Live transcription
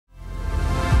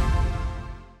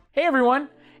Hey everyone,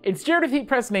 it's Jared with Heat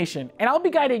Press Nation, and I'll be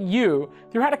guiding you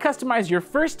through how to customize your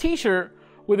first t-shirt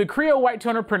with a Crio white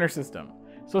toner printer system.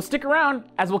 So stick around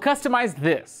as we'll customize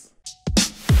this.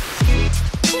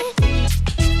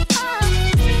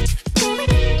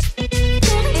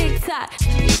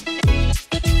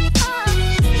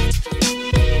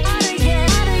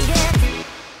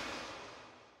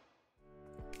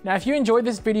 Now if you enjoyed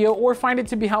this video or find it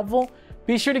to be helpful,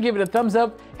 be sure to give it a thumbs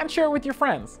up and share it with your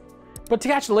friends. But to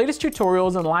catch the latest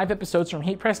tutorials and live episodes from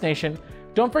Heat Press Nation,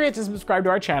 don't forget to subscribe to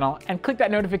our channel and click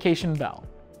that notification bell.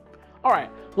 All right,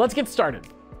 let's get started.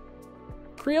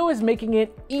 Crio is making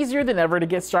it easier than ever to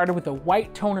get started with a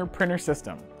white toner printer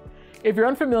system. If you're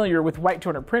unfamiliar with white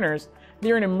toner printers,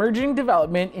 they're an emerging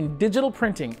development in digital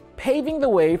printing, paving the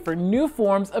way for new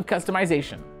forms of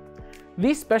customization.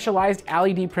 These specialized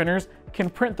LED printers can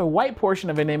print the white portion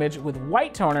of an image with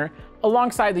white toner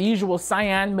alongside the usual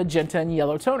cyan, magenta, and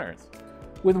yellow toners.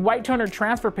 With white toner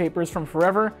transfer papers from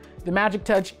Forever, The Magic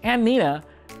Touch, and Nina,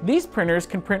 these printers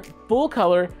can print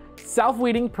full-color,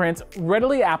 self-weeding prints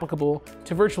readily applicable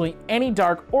to virtually any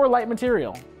dark or light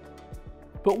material.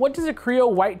 But what does a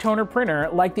Crio white toner printer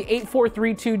like the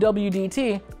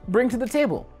 8432WDT bring to the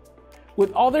table?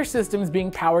 With all their systems being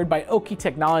powered by Oki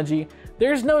technology,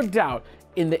 there's no doubt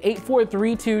in the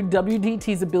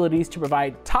 8432WDT's abilities to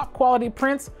provide top quality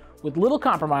prints with little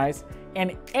compromise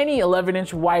and any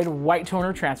 11-inch wide white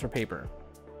toner transfer paper.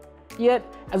 Yet,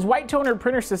 as white toner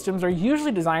printer systems are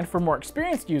usually designed for more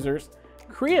experienced users,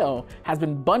 Crio has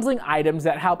been bundling items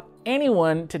that help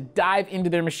anyone to dive into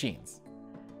their machines.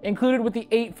 Included with the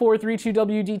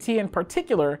 8432WDT in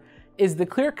particular is the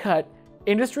clear-cut,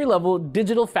 industry-level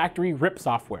digital factory RIP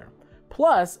software,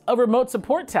 plus a remote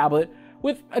support tablet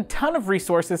with a ton of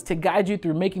resources to guide you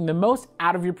through making the most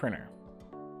out of your printer.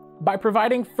 By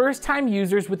providing first-time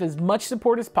users with as much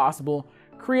support as possible,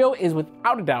 Crio is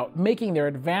without a doubt making their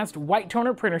advanced white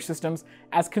toner printer systems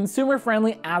as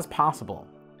consumer-friendly as possible.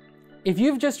 If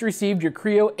you've just received your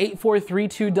Crio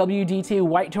 8432WDT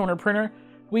white toner printer,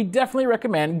 we definitely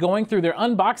recommend going through their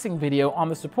unboxing video on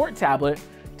the support tablet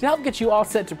to help get you all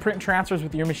set to print transfers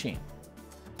with your machine.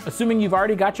 Assuming you've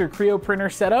already got your Crio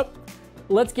printer set up,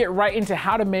 let's get right into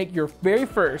how to make your very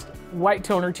first white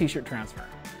toner t-shirt transfer.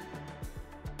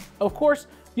 Of course,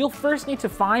 you'll first need to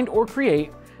find or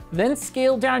create, then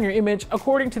scale down your image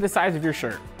according to the size of your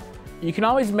shirt. You can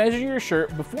always measure your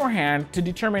shirt beforehand to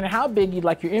determine how big you'd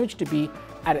like your image to be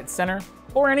at its center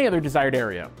or any other desired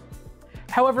area.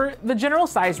 However, the general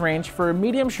size range for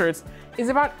medium shirts is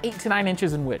about 8 to 9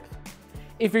 inches in width.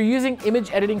 If you're using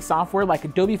image editing software like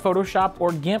Adobe Photoshop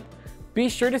or GIMP, be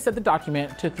sure to set the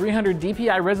document to 300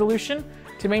 dpi resolution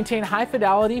to maintain high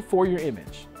fidelity for your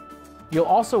image. You'll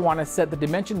also want to set the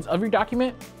dimensions of your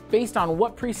document based on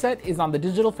what preset is on the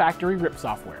Digital Factory RIP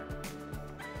software.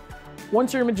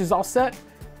 Once your image is all set,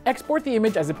 export the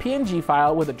image as a PNG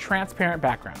file with a transparent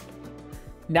background.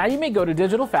 Now you may go to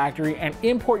Digital Factory and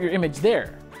import your image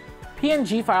there.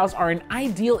 PNG files are an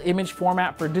ideal image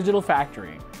format for Digital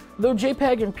Factory, though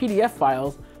JPEG and PDF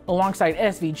files alongside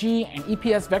SVG and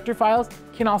EPS vector files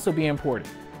can also be imported.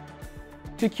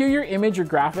 To queue your image or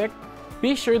graphic,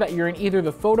 be sure that you're in either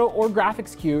the photo or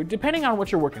graphics queue depending on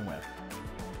what you're working with.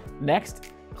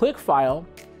 Next, click File,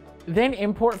 then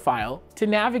Import File to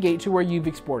navigate to where you've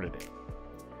exported it.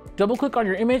 Double-click on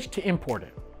your image to import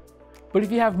it. But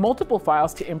if you have multiple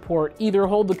files to import, either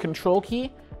hold the Control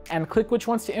key and click which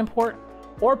ones to import,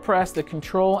 or press the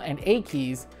Control and A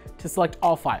keys to select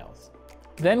all files.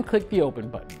 Then click the Open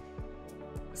button.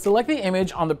 Select the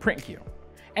image on the print queue,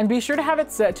 and be sure to have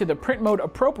it set to the print mode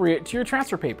appropriate to your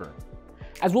transfer paper.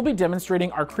 As we'll be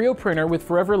demonstrating our Crio printer with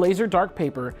Forever Laser Dark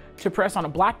paper to press on a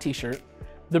black t-shirt,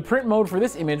 the print mode for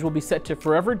this image will be set to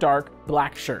Forever Dark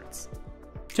Black Shirts.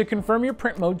 To confirm your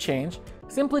print mode change,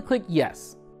 simply click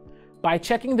Yes. By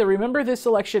checking the Remember this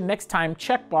selection next time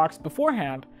checkbox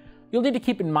beforehand, you'll need to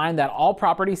keep in mind that all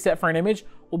properties set for an image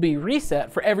will be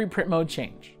reset for every print mode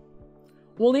change.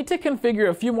 We'll need to configure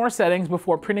a few more settings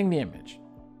before printing the image.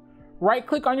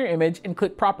 Right-click on your image and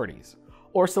click Properties,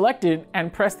 or select it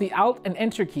and press the Alt and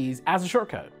Enter keys as a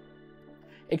shortcut.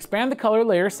 Expand the color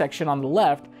layer section on the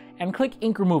left and click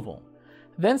Ink Removal.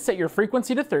 Then set your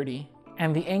frequency to 30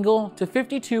 and the angle to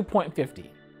 52.50.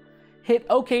 Hit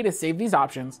OK to save these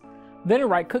options, then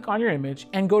right-click on your image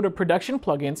and go to Production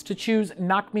Plugins to choose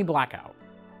Knock Me Blackout.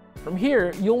 From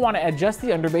here, you'll want to adjust the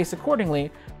underbase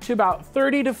accordingly to about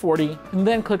 30 to 40 and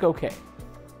then click OK.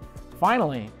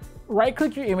 Finally,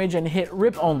 right-click your image and hit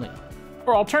Rip Only,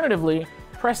 or alternatively,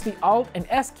 press the Alt and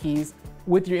S keys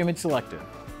with your image selected.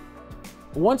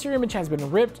 Once your image has been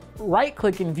ripped,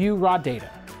 right-click and view raw data,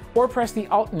 or press the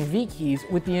Alt and V keys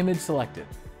with the image selected.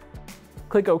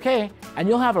 Click OK, and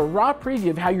you'll have a raw preview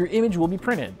of how your image will be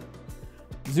printed.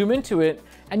 Zoom into it,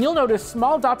 and you'll notice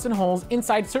small dots and holes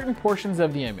inside certain portions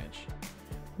of the image.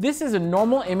 This is a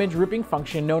normal image ripping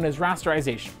function known as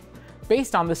rasterization,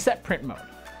 based on the set print mode,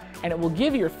 and it will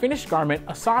give your finished garment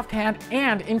a soft hand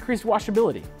and increased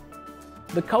washability.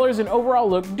 The colors and overall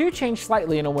look do change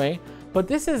slightly in a way, but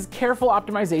this is careful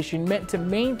optimization meant to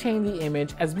maintain the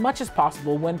image as much as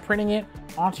possible when printing it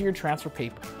onto your transfer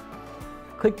paper.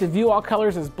 Click the View All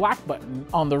Colors as Black button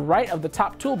on the right of the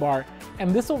top toolbar,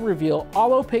 and this will reveal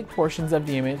all opaque portions of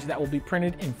the image that will be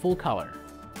printed in full color.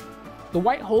 The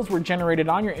white holes were generated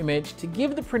on your image to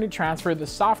give the printed transfer the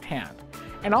soft hand,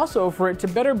 and also for it to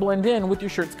better blend in with your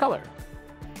shirt's color.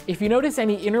 If you notice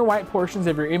any inner white portions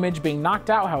of your image being knocked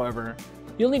out, however,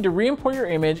 you'll need to re-import your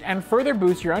image and further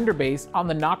boost your underbase on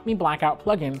the Knock Me Blackout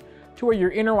plugin to where your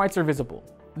inner whites are visible.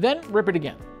 Then rip it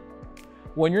again.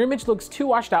 When your image looks too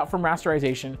washed out from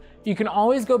rasterization, you can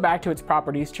always go back to its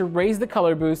properties to raise the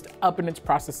color boost up in its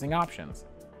processing options.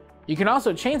 You can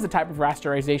also change the type of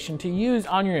rasterization to use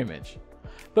on your image.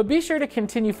 But be sure to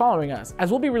continue following us, as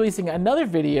we'll be releasing another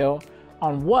video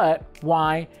on what,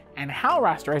 why, and how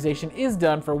rasterization is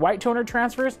done for white toner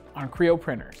transfers on Crio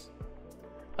printers.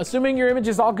 Assuming your image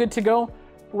is all good to go,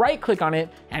 right-click on it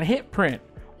and hit print,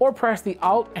 or press the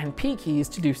Alt and P keys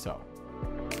to do so.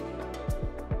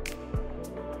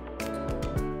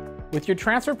 With your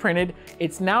transfer printed,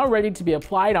 it's now ready to be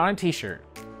applied on a t-shirt.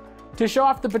 To show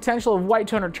off the potential of white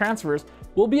toner transfers,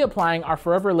 we'll be applying our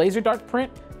Forever Laser Dark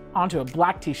print onto a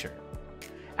black t-shirt.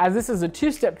 As this is a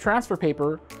two-step transfer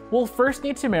paper, we'll first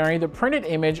need to marry the printed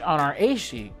image on our A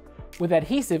sheet with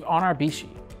adhesive on our B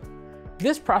sheet.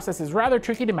 This process is rather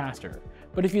tricky to master,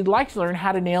 but if you'd like to learn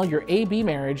how to nail your A-B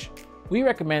marriage, we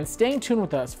recommend staying tuned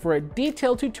with us for a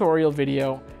detailed tutorial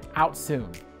video out soon.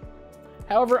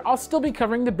 However, I'll still be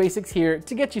covering the basics here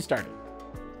to get you started.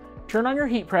 Turn on your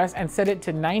heat press and set it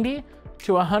to 90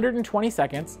 to 120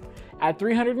 seconds at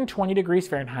 320 degrees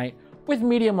Fahrenheit with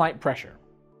medium light pressure.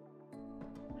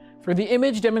 For the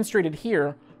image demonstrated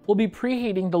here, we'll be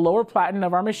preheating the lower platen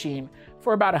of our machine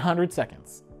for about 100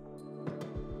 seconds.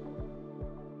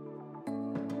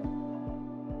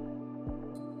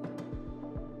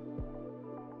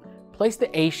 Place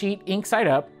the A sheet ink side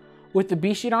up with the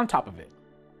B sheet on top of it.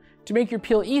 To make your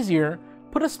peel easier,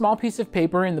 put a small piece of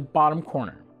paper in the bottom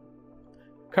corner.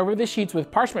 Cover the sheets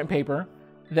with parchment paper,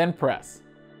 then press.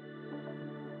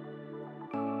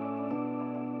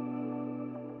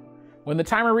 When the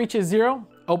timer reaches 0,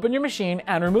 open your machine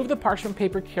and remove the parchment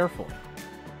paper carefully.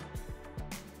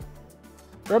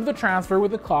 Rub the transfer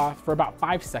with a cloth for about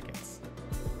 5 seconds.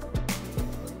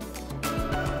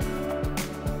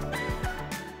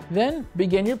 Then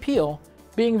begin your peel,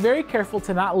 being very careful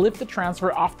to not lift the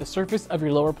transfer off the surface of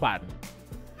your lower platen.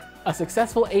 A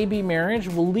successful A-B marriage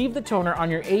will leave the toner on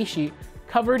your A sheet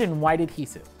covered in white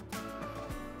adhesive.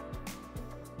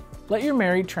 Let your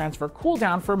married transfer cool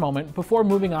down for a moment before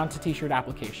moving on to t-shirt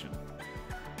application.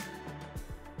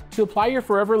 To apply your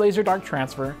Forever Laser Dark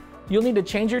transfer, you'll need to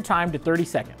change your time to 30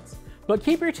 seconds, but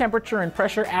keep your temperature and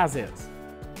pressure as is.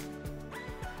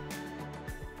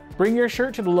 Bring your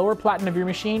shirt to the lower platen of your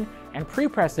machine and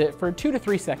pre-press it for 2 to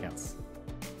 3 seconds.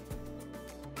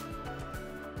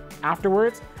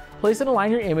 Afterwards, place and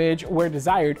align your image where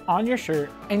desired on your shirt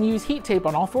and use heat tape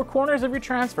on all 4 corners of your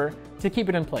transfer to keep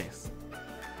it in place.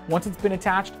 Once it's been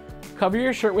attached, cover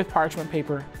your shirt with parchment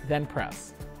paper, then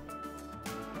press.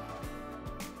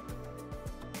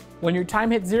 When your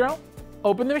time hits 0,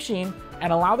 open the machine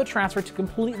and allow the transfer to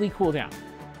completely cool down.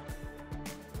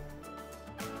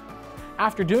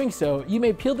 After doing so, you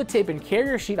may peel the tape and carry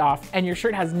your sheet off, and your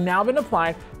shirt has now been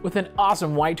applied with an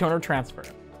awesome white toner transfer.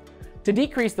 To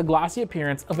decrease the glossy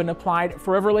appearance of an applied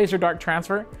Forever Laser Dark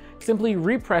transfer, simply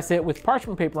repress it with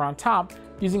parchment paper on top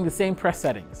using the same press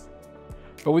settings.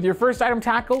 But with your first item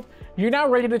tackled, you're now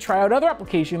ready to try out other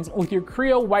applications with your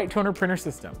Crio white toner printer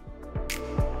system.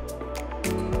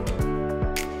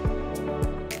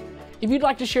 If you'd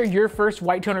like to share your first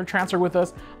white toner transfer with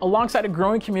us alongside a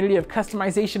growing community of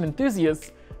customization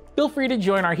enthusiasts, feel free to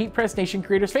join our HeatPress Nation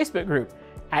Creators Facebook group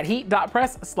at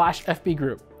heat.press/FB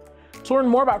group. To learn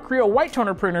more about Crio white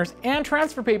toner printers and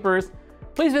transfer papers,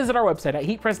 please visit our website at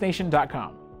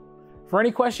heatpressnation.com. For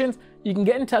any questions, you can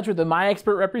get in touch with the My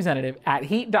Expert representative at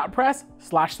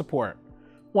heat.press/support.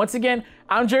 Once again,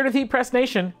 I'm Jared with HeatPress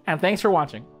Nation, and thanks for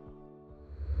watching.